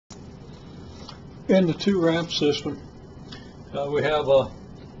In the two ramp system, we have a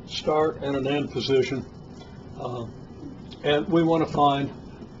start and an end position, and we want to find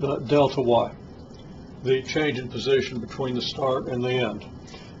the delta y, the change in position between the start and the end.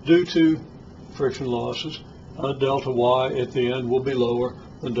 Due to friction losses, delta y at the end will be lower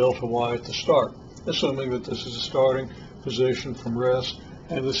than delta y at the start, assuming that this is the starting position from rest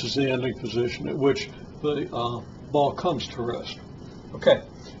and this is the ending position at which the ball comes to rest. Okay,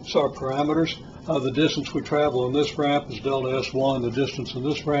 so our parameters, the distance we travel in this ramp is delta S1, the distance in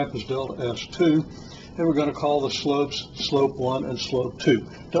this ramp is delta S2, and we're going to call the slopes slope 1 and slope 2.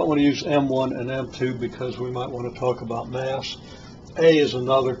 Don't want to use M1 and M2 because we might want to talk about mass. A is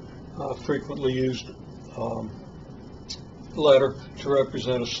another frequently used letter to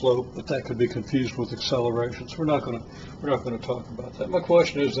represent a slope, but that could be confused with accelerations. We're not going to talk about that. My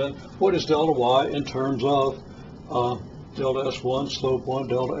question is then, what is delta y in terms of delta S1, slope 1,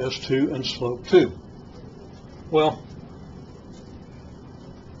 delta S2, and slope 2? Well,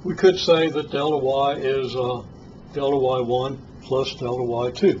 we could say that delta y is delta y1 plus delta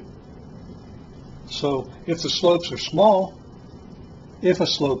y2. So if the slopes are small, if a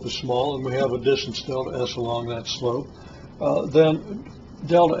slope is small and we have a distance delta S along that slope, then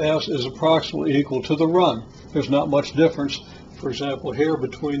delta S is approximately equal to the run. There's not much difference, for example, here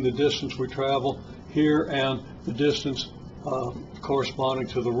between the distance we travel here and the distance corresponding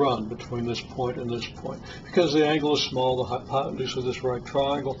to the run between this point and this point. Because the angle is small, the hypotenuse of this right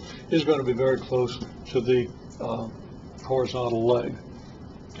triangle is going to be very close to the horizontal leg.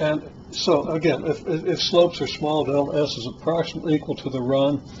 And so again, if slopes are small, delta S is approximately equal to the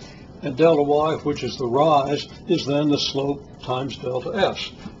run, and delta y, which is the rise, is then the slope times delta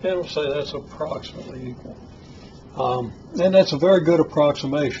S. And we'll say that's approximately equal. And that's a very good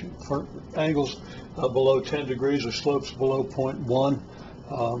approximation for angles below 10 degrees or slopes below 0.1.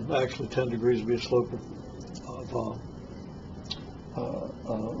 Actually, 10 degrees would be a slope of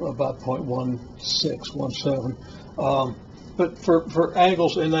about 0.1617. But for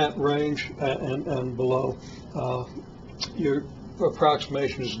angles in that range and below, your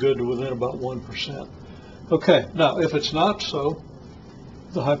approximation is good to within about 1%. Okay, now if it's not so,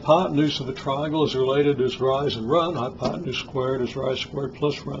 the hypotenuse of a triangle is related to its rise and run. Hypotenuse squared is rise squared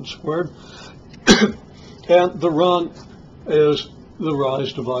plus run squared. And the run is the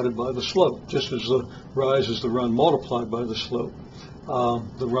rise divided by the slope, just as the rise is the run multiplied by the slope.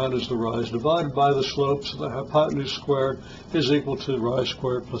 The run is the rise divided by the slope, so the hypotenuse squared is equal to rise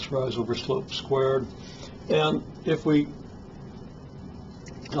squared plus rise over slope squared. And if we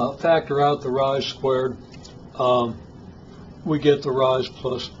factor out the rise squared, we get the rise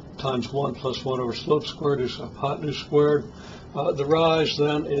plus times 1 plus 1 over slope squared is hypotenuse squared. The rise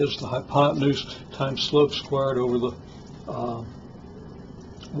then is the hypotenuse times slope squared over the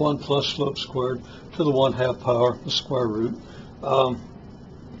 1 plus slope squared to the 1/2 power, the square root.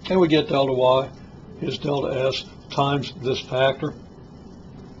 And we get delta y is delta S times this factor.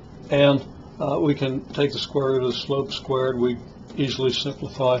 And we can take the square root of the slope squared. We easily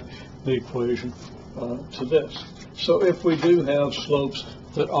simplify the equation to this. So if we do have slopes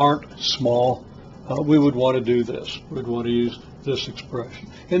that aren't small, we would want to do this. We'd want to use this expression.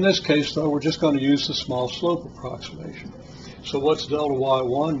 In this case, though, we're just going to use the small slope approximation. So what's delta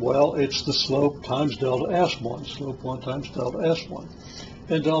y1? Well, it's the slope times delta s1, slope 1 times delta s1.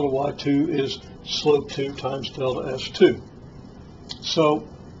 And delta y2 is slope 2 times delta s2. So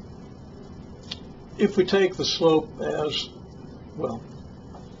if we take the slope as, well,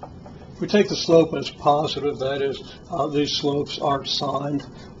 if we take the slope as positive, that is, these slopes aren't signed,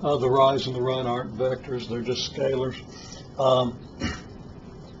 the rise and the run aren't vectors, they're just scalars,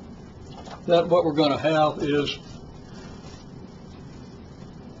 that what we're going to have is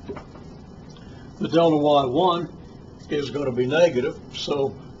the delta y1 is going to be negative,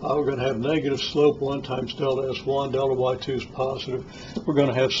 so we're going to have negative slope 1 times delta s1, delta y2 is positive, we're going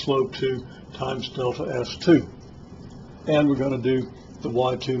to have slope 2 times delta s2, and we're going to do the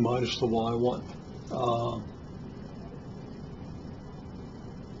y2 minus the y1.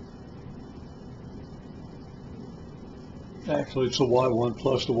 Actually, it's the y1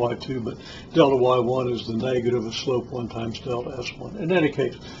 plus the y2, but delta y1 is the negative of slope 1 times delta s1. In any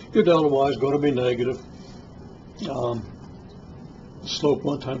case, your delta y is going to be negative. Slope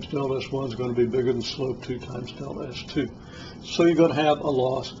 1 times delta s1 is going to be bigger than slope 2 times delta s2. So you're going to have a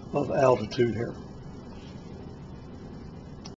loss of altitude here.